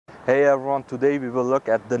Hey everyone, today we will look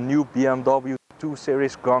at the new BMW 2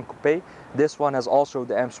 Series GranCoupe. This one has also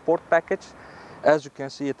the M Sport package. As you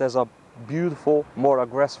can see, it has a beautiful, more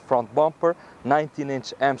aggressive front bumper,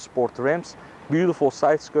 19-inch M Sport rims, beautiful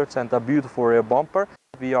side skirts and a beautiful rear bumper.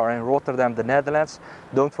 We are in Rotterdam, the Netherlands.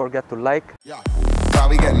 Don't forget to like. Yeah. How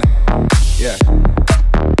we getting it? Yeah.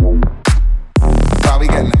 How we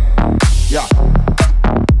getting it? Yeah.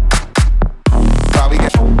 How we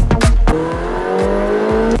getting it?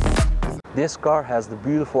 This car has the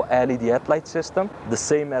beautiful LED headlight system, the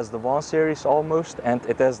same as the 1 Series almost, and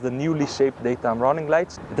it has the newly shaped daytime running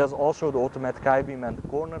lights. It has also the automatic high beam and the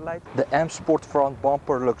corner light. The M Sport front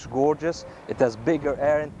bumper looks gorgeous. It has bigger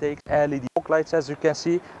air intakes, LED fog lights as you can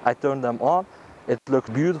see. I turned them on. It looks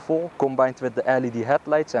beautiful combined with the LED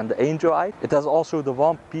headlights and the angel eye. It has also the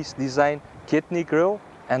one-piece design kidney grille,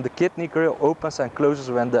 and the kidney grille opens and closes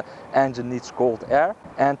when the engine needs cold air.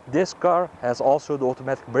 And this car has also the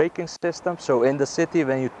automatic braking system, so in the city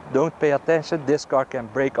when you don't pay attention, this car can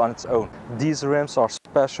brake on its own. These rims are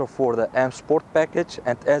special for the M Sport package,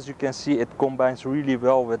 and as you can see, it combines really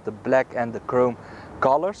well with the black and the chrome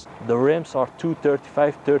colors. The rims are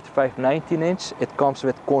 235/35 19-inch. It comes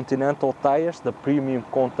with Continental tires, the premium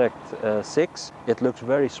Contact 6. It looks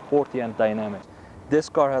very sporty and dynamic. This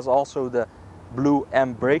car has also the blue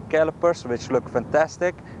M brake calipers, which look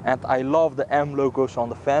fantastic, and I love the M logos on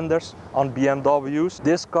the fenders on BMWs.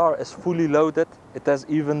 This car is fully loaded. It has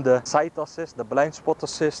even the side assist, the blind spot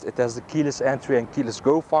assist. It has the keyless entry and keyless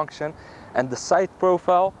go function, and the side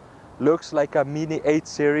profile looks like a mini 8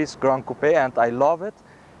 Series GranCoupe, and I love it.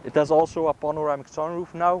 It has also a panoramic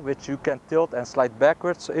sunroof now, which you can tilt and slide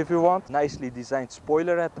backwards if you want. Nicely designed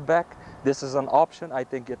spoiler at the back. This is an option. I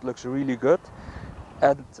think it looks really good.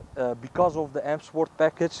 And because of the M Sport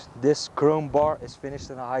package, this chrome bar is finished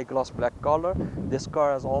in a high gloss black color. This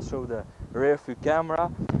car has also the rear view camera,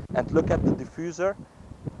 and look at the diffuser,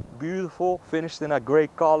 beautiful, finished in a grey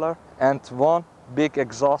color, and one big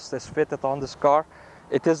exhaust is fitted on this car.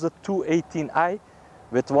 It is the 218i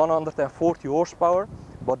with 140 horsepower,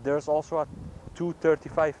 but there's also a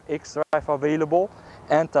 235 X-Drive available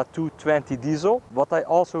and a 220 diesel. What I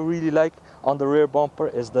also really like on the rear bumper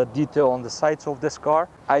is the detail on the sides of this car.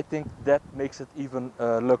 I think that makes it even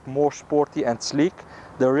look more sporty and sleek.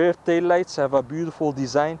 The rear taillights have a beautiful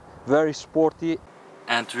design, very sporty.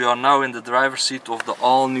 And we are now in the driver's seat of the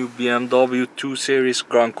all-new BMW 2 Series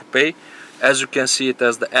GranCoupe. As you can see, it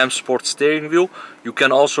has the M Sport steering wheel. You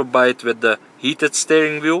can also buy it with the heated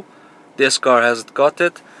steering wheel. This car has it got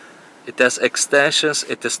it. It has extensions,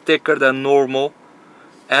 it is thicker than normal,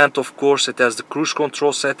 and of course it has the cruise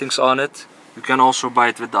control settings on it. You can also buy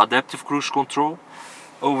it with the adaptive cruise control.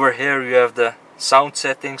 Over here you have the sound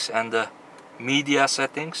settings and the media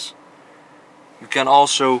settings. You can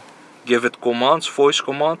also give it commands, voice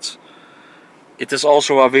commands. It is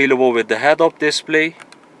also available with the head-up display.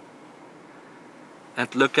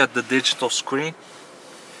 And look at the digital screen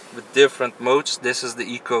with different modes. This is the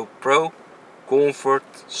Eco Pro, Comfort,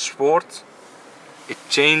 Sport. It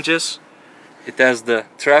changes. It has the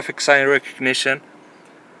traffic sign recognition,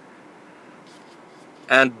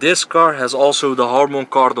 and this car has also the Harman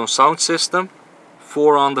Kardon sound system,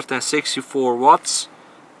 464 watts,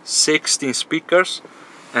 16 speakers,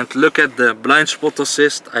 and look at the blind spot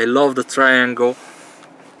assist. I love the triangle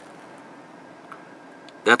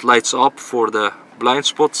that lights up for the blind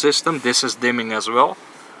spot system. This is dimming as well.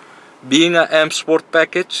 Being an M Sport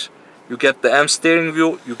package, you get the M steering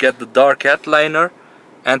wheel, you get the dark headliner,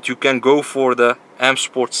 and you can go for the M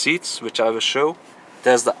Sport seats, which I will show. It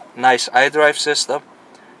has the nice iDrive system.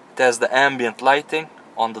 It has the ambient lighting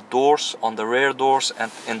on the doors, on the rear doors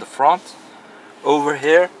and in the front. Over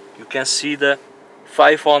here you can see the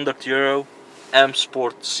 €500 M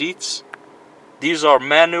Sport seats. These are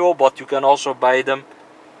manual, but you can also buy them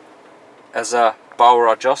as a power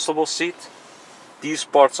adjustable seat. These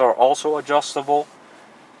parts are also adjustable.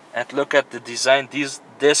 And look at the design.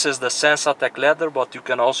 This is the Sensatec leather, but you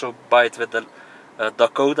can also buy it with the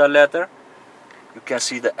Dakota leather. You can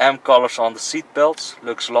see the M colors on the seat belts.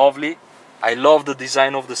 Looks lovely. I love the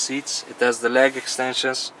design of the seats. It has the leg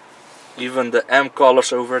extensions, even the M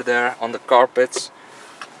colors over there on the carpets.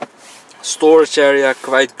 Storage area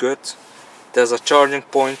quite good. It has a charging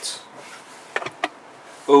point.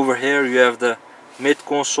 Over here you have the mid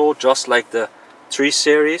console, just like the 3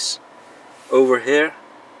 Series. Over here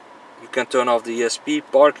you can turn off the ESP,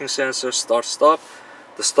 parking sensor, start stop.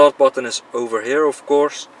 The start button is over here, of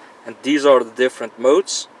course, and these are the different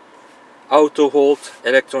modes: auto hold,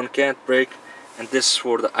 electronic handbrake, and this is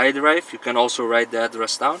for the iDrive. You can also write the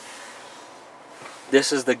address down.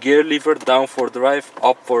 This is the gear lever, down for drive,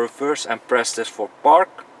 up for reverse, and press this for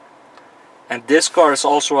park. And this car is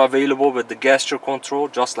also available with the gesture control,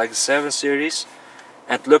 just like the 7 Series.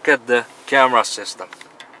 And look at the camera system.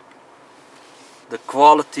 The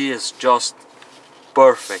quality is just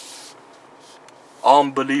perfect.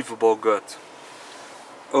 Unbelievable good.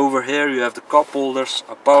 Over here you have the cup holders,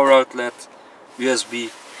 a power outlet,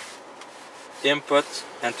 USB input,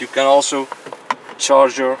 and you can also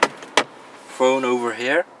charge your phone over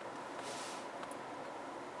here.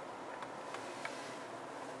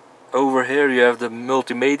 Over here you have the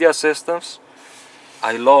multimedia systems.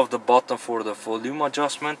 I love the button for the volume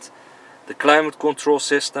adjustment. The climate control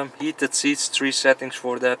system, heated seats, 3 settings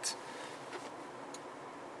for that.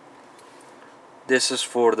 This is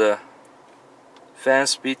for the fan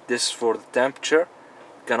speed, this is for the temperature.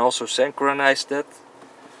 You can also synchronize that.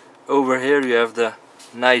 Over here you have the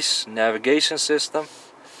nice navigation system.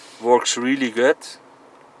 Works really good.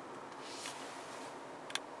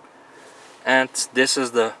 And this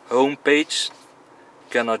is the home page. You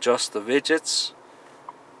can adjust the widgets.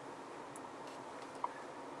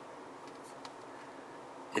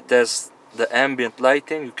 It has the ambient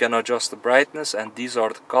lighting. You can adjust the brightness, and these are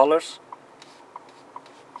the colors.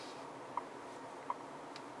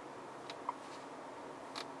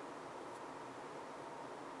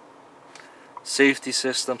 Safety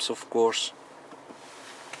systems, of course.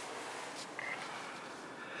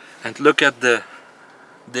 And look at the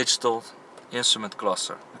digital instrument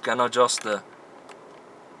cluster. You can adjust the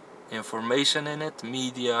information in it,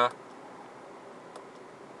 media,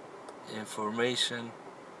 information,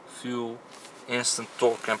 fuel, instant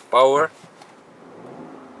torque and power.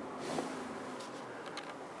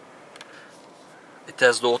 It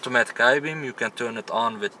has the automatic high beam. You can turn it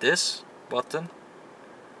on with this button.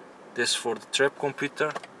 This for the trip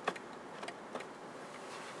computer.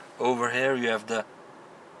 Over here you have the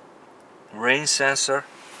rain sensor.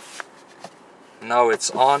 Now it's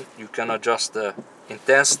on. You can adjust the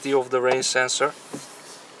intensity of the rain sensor.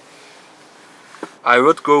 I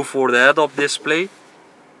would go for the head-up display.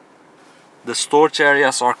 The storage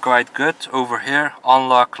areas are quite good. Over here,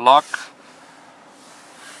 unlock, lock,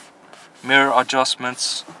 mirror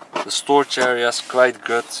adjustments. The storage area is quite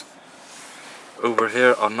good. Over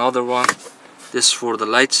here, another one. This is for the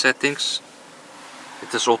light settings.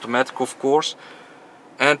 It is automatic, of course.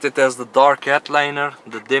 And it has the dark headliner,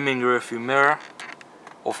 the dimming rearview mirror.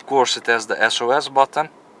 Of course it has the SOS button.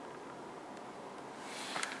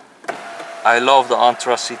 I love the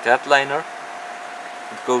anti-seat headliner.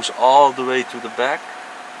 It goes all the way to the back.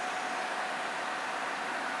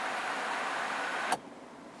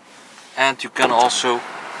 And you can also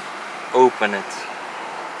open it.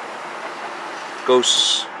 It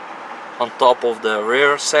goes on top of the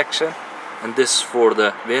rear section. And this is for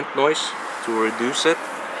the wind noise, to reduce it.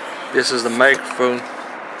 This is the microphone,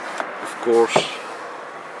 of course.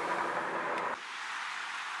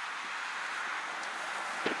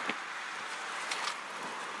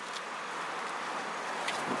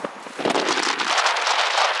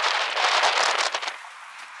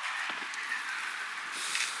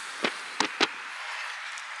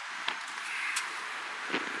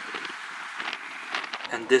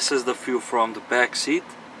 And this is the view from the back seat.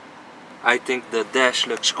 I think the dash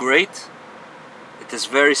looks great. It is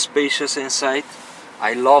very spacious inside.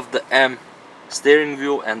 I love the M steering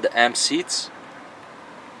wheel and the M seats.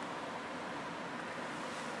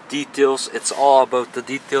 Details, it's all about the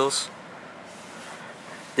details.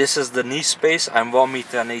 This is the knee space. I'm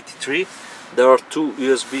 1.83 meters. There are 2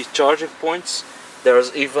 USB charging points. There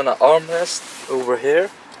is even an armrest over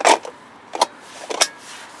here.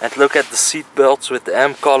 And look at the seat belts with the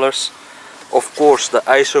M colors. Of course, the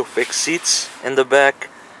ISOFIX seats in the back.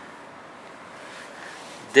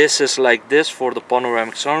 This is like this for the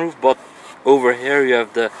panoramic sunroof, but over here you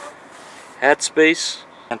have the headspace.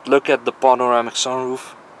 And look at the panoramic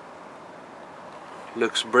sunroof.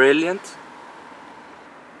 Looks brilliant.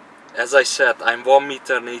 As I said, I'm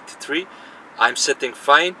 1.83 meters. I'm sitting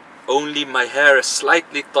fine. Only my hair is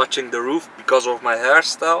slightly touching the roof because of my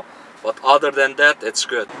hairstyle. But other than that, it's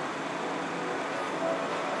good.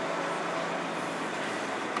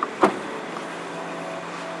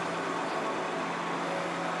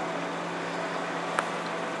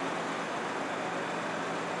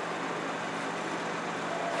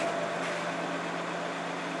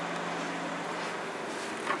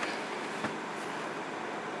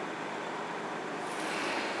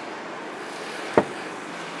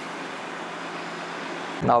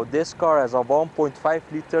 Now this car has a 1.5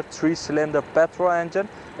 liter 3-cylinder petrol engine.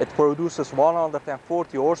 It produces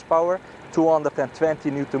 140 horsepower,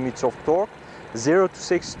 220 Nm of torque, 0 to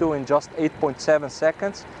 62 in just 8.7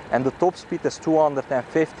 seconds, and the top speed is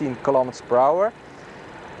 215 km/h.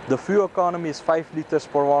 The fuel economy is 5 liters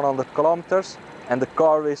per 100 kilometers and the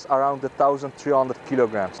car weighs around 1,300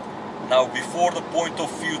 kilograms. Now, before the point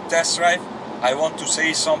of view test drive, I want to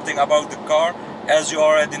say something about the car. As you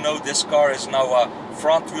already know, this car is now a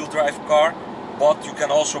front wheel drive car, but you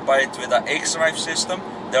can also buy it with an X-Drive system.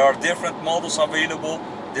 There are different models available.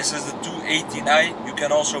 This is the 218i. You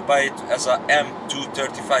can also buy it as a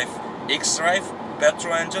M235 X-Drive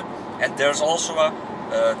petrol engine, and there's also a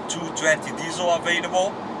 220 diesel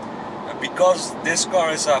available. Because this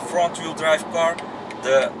car is a front wheel drive car,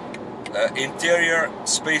 the interior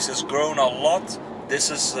space has grown a lot.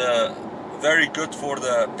 This is very good for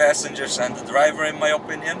the passengers and the driver, in my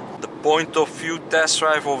opinion. The point of view test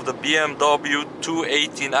drive of the BMW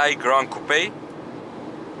 218i GranCoupe.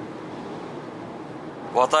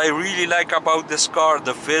 What I really like about this car,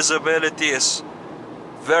 the visibility is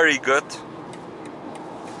very good.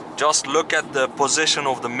 Just look at the position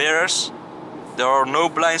of the mirrors. There are no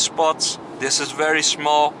blind spots. This is very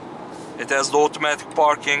small. It has the automatic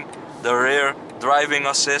parking, the rear driving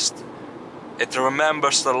assist. It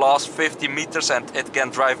remembers the last 50 meters and it can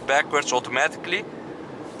drive backwards automatically.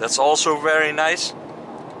 That's also very nice.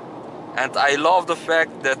 And I love the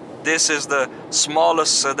fact that this is the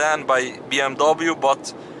smallest sedan by BMW,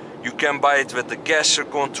 but you can buy it with the gesture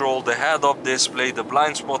control, the head-up display, the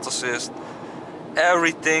blind spot assist.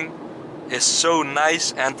 Everything is so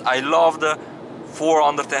nice, and I love the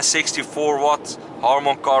 464 watt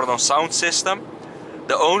Harman Kardon sound system.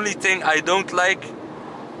 The only thing I don't like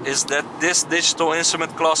is that this digital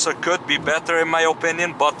instrument cluster could be better, in my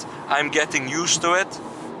opinion, but I'm getting used to it.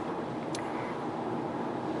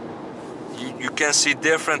 You can see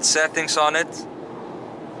different settings on it: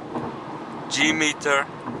 G meter,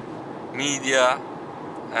 media,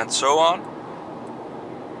 and so on.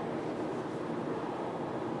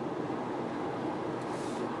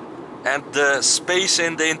 And the space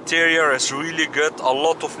in the interior is really good, a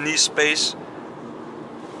lot of knee space.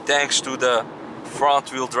 Thanks to the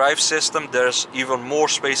front wheel drive system, there's even more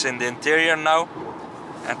space in the interior now.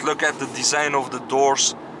 And look at the design of the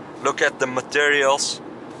doors, look at the materials.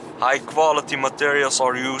 High quality materials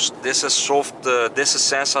are used. This is soft, this is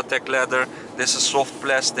Sensatec leather, this is soft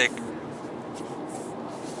plastic.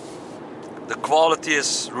 The quality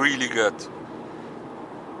is really good.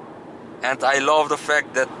 And I love the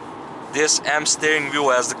fact that this M steering wheel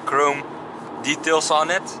has the chrome details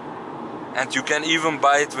on it, and you can even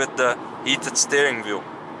buy it with the heated steering wheel.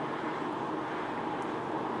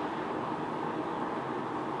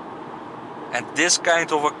 And this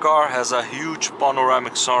kind of a car has a huge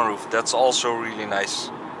panoramic sunroof. That's also really nice.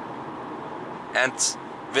 And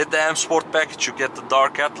with the M Sport package you get the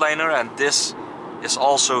dark headliner, and this is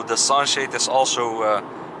also, the sunshade is also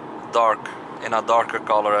dark, in a darker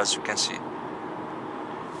color, as you can see.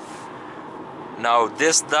 Now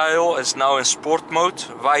this dial is now in sport mode.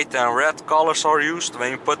 White and red colors are used.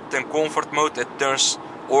 When you put it in comfort mode it turns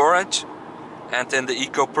orange, and in the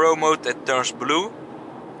Eco Pro mode it turns blue.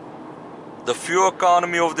 The fuel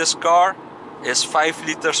economy of this car is 5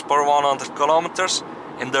 liters per 100 kilometers.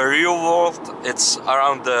 In the real world it's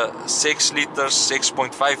around 6 liters,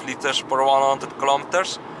 6.5 liters per 100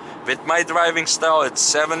 kilometers. With my driving style it's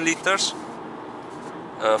 7 liters.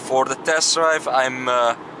 For the test drive I'm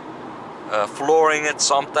flooring it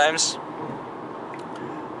sometimes.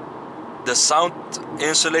 The sound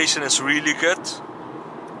insulation is really good.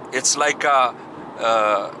 It's like a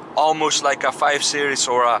almost like a 5 Series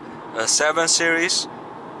or a 7 Series,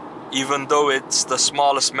 even though it's the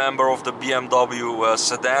smallest member of the BMW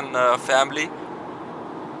sedan family.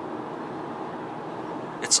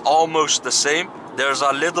 It's almost the same. There's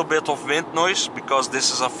a little bit of wind noise because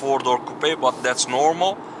this is a 4-door coupe, but that's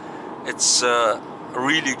normal. It's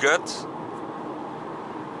really good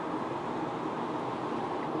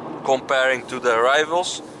comparing to the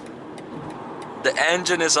rivals. The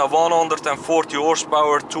engine is a 140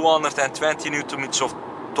 horsepower, 220 Nm of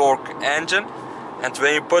torque engine, and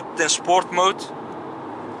when you put it in sport mode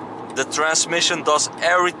the transmission does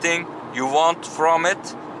everything you want from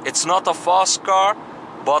it. It's not a fast car,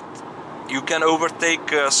 but you can overtake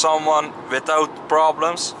someone without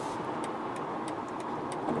problems.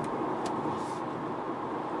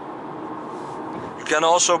 You can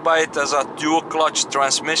also buy it as a dual clutch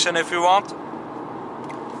transmission if you want.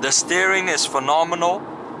 The steering is phenomenal.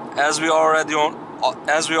 As we already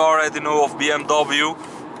know of BMW,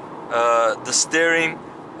 the steering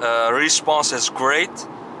response is great.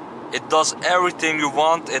 It does everything you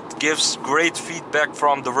want. It gives great feedback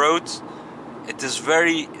from the road. It is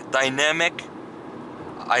very dynamic.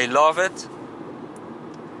 I love it.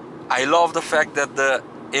 I love the fact that the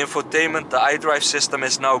infotainment, the iDrive system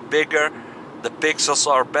is now bigger. the pixels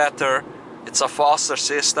are better, it's a faster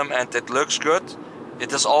system, and it looks good.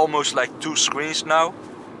 It is almost like 2 screens now.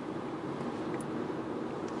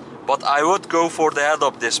 But I would go for the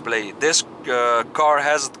head-up display. This car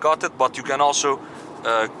hasn't got it, but you can also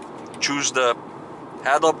choose the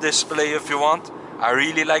head-up display if you want. I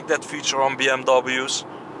really like that feature on BMWs.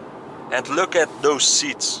 And look at those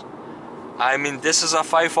seats. I mean, this is a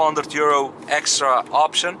 €500 extra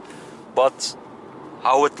option, but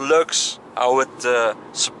how it looks, how it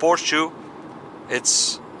supports you,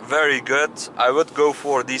 it's very good. I would go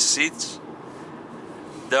for these seats.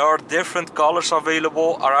 There are different colors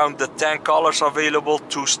available, around the 10 colors available,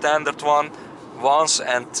 2 standard ones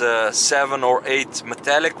and 7 or 8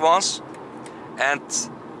 metallic ones. And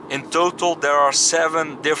in total there are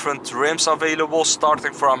 7 different rims available,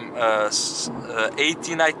 starting from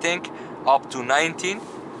 18 I think up to 19.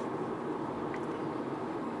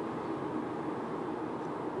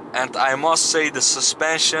 And I must say the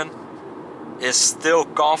suspension is still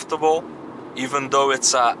comfortable, even though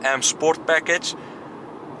it's a M Sport package.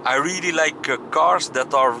 I really like cars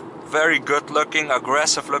that are very good looking,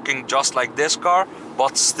 aggressive looking, just like this car,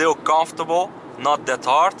 but still comfortable, not that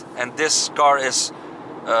hard. And this car is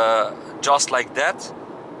just like that.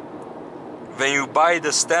 When you buy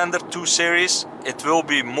the standard 2 Series, it will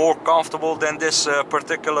be more comfortable than this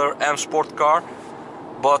particular M Sport car,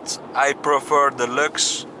 but I prefer the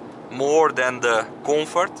looks more than the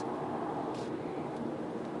comfort.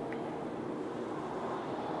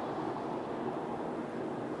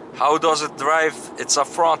 How does it drive? It's a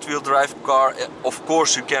front wheel drive car. Of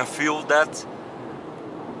course you can feel that.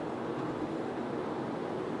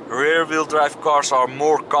 Rear wheel drive cars are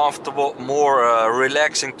more comfortable, more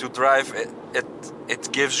relaxing to drive.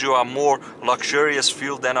 It gives you a more luxurious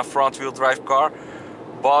feel than a front wheel drive car.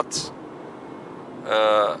 But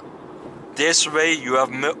this way you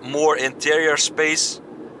have more interior space.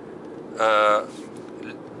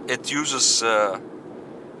 It uses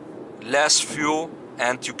less fuel,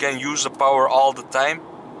 and you can use the power all the time.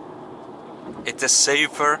 It is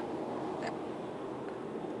safer,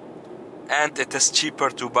 and it is cheaper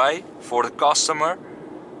to buy for the customer.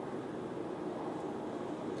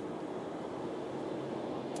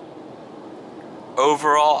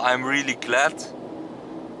 Overall, I'm really glad.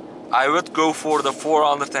 I would go for the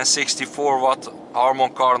 464 watt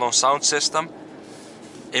Harman Kardon sound system.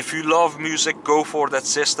 If you love music, go for that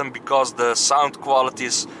system, because the sound quality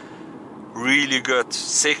is really good.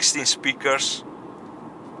 16 speakers.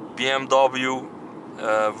 BMW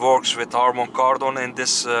works with Harman Kardon in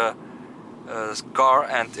this car,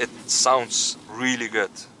 and it sounds really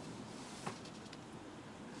good.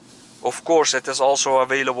 Of course, it is also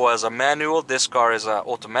available as a manual. This car is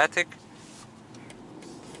automatic.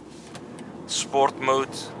 Sport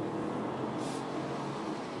mode.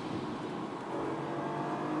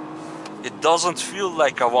 It doesn't feel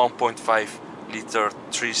like a 1.5 liter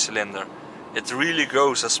 3-cylinder. It really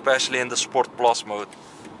goes, especially in the Sport Plus mode.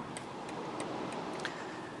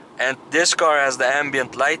 And this car has the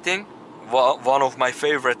ambient lighting, one of my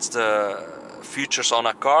favorite features on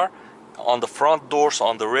a car, on the front doors,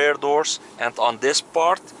 on the rear doors, and on this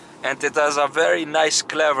part. And it has a very nice,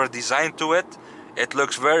 clever design to it. It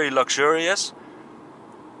looks very luxurious.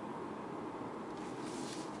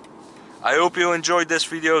 I hope you enjoyed this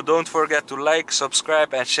video. Don't forget to like,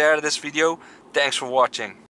 subscribe and share this video. Thanks for watching.